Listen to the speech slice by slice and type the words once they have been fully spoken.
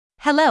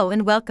Hello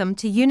and welcome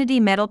to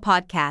Unity Metal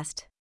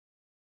Podcast.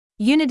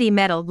 Unity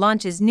Metal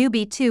launches new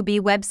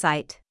B2B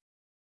website.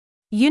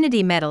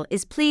 Unity Metal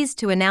is pleased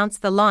to announce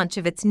the launch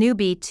of its new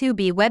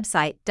B2B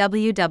website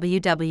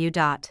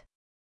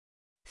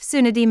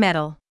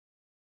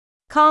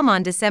www.unitymetal.com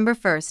on December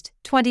 1,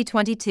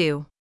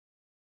 2022.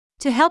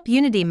 To help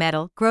Unity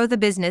Metal grow the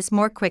business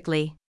more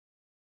quickly,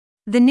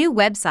 the new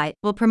website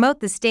will promote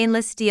the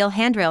stainless steel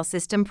handrail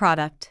system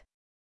product.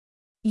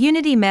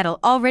 Unity Metal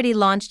already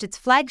launched its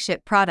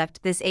flagship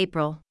product this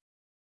April.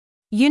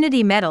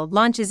 Unity Metal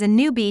launches a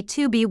new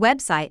B2B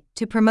website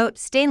to promote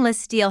stainless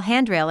steel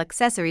handrail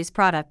accessories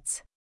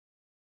products.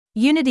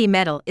 Unity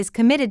Metal is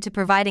committed to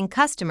providing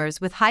customers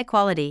with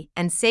high-quality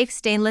and safe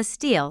stainless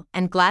steel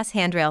and glass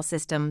handrail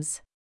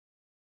systems.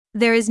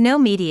 There is no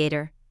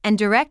mediator, and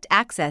direct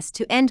access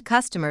to end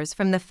customers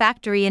from the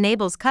factory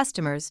enables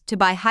customers to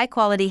buy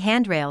high-quality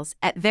handrails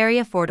at very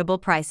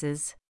affordable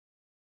prices.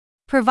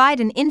 Provide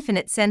an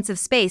infinite sense of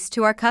space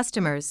to our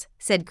customers,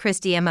 said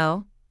Christy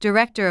M.O.,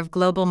 Director of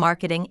Global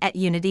Marketing at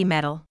Unity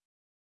Metal.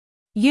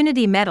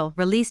 Unity Metal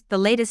released the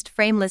latest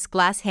frameless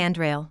glass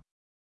handrail.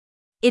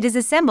 It is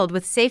assembled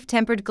with safe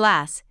tempered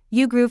glass,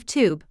 U-groove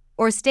tube,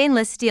 or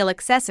stainless steel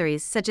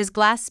accessories such as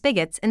glass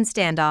spigots and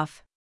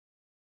standoff.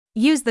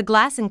 Use the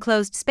glass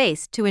enclosed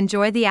space to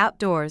enjoy the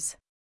outdoors.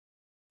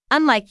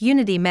 Unlike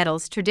Unity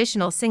Metal's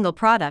traditional single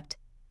product,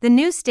 the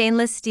new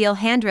stainless steel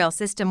handrail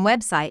system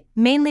website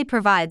mainly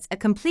provides a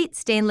complete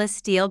stainless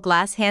steel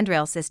glass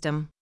handrail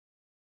system.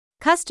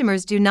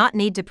 Customers do not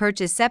need to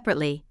purchase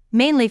separately,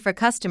 mainly for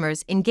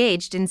customers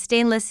engaged in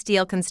stainless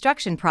steel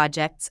construction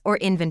projects or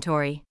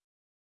inventory.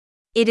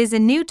 It is a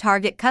new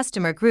target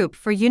customer group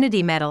for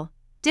Unity Metal,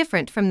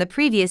 different from the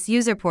previous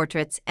user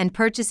portraits and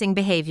purchasing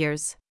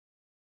behaviors.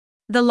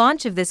 The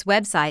launch of this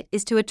website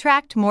is to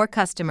attract more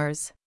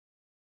customers.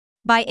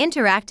 By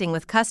interacting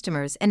with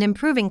customers and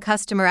improving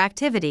customer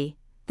activity,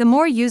 the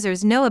more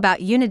users know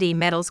about Unity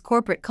Metal's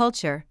corporate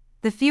culture,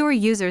 the fewer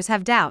users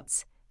have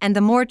doubts, and the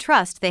more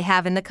trust they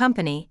have in the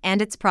company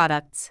and its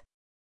products.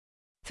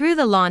 Through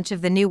the launch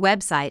of the new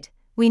website,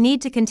 we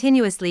need to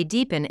continuously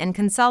deepen and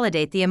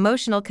consolidate the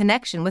emotional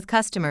connection with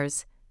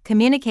customers,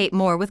 communicate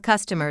more with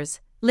customers,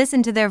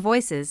 listen to their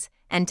voices,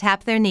 and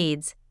tap their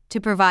needs,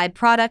 to provide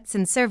products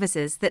and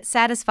services that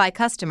satisfy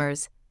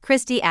customers,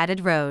 Christie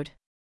added.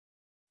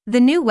 The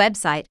new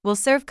website will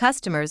serve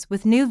customers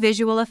with new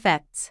visual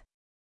effects.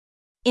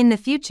 In the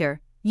future,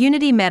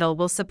 Unity Metal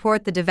will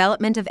support the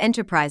development of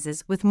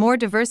enterprises with more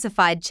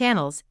diversified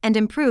channels and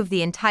improve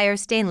the entire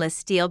stainless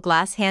steel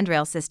glass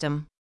handrail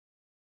system,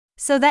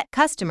 so that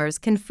customers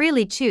can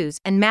freely choose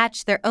and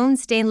match their own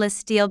stainless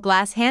steel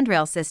glass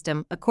handrail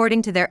system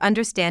according to their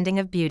understanding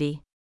of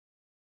beauty.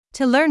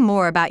 To learn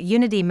more about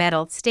Unity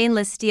Metal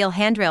stainless steel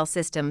handrail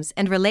systems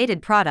and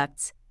related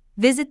products,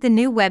 visit the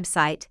new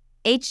website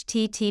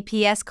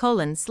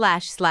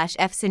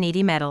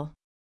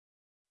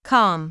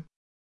https://funitymetal.com.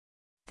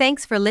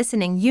 Thanks for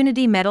listening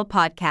Unity Metal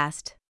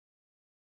Podcast.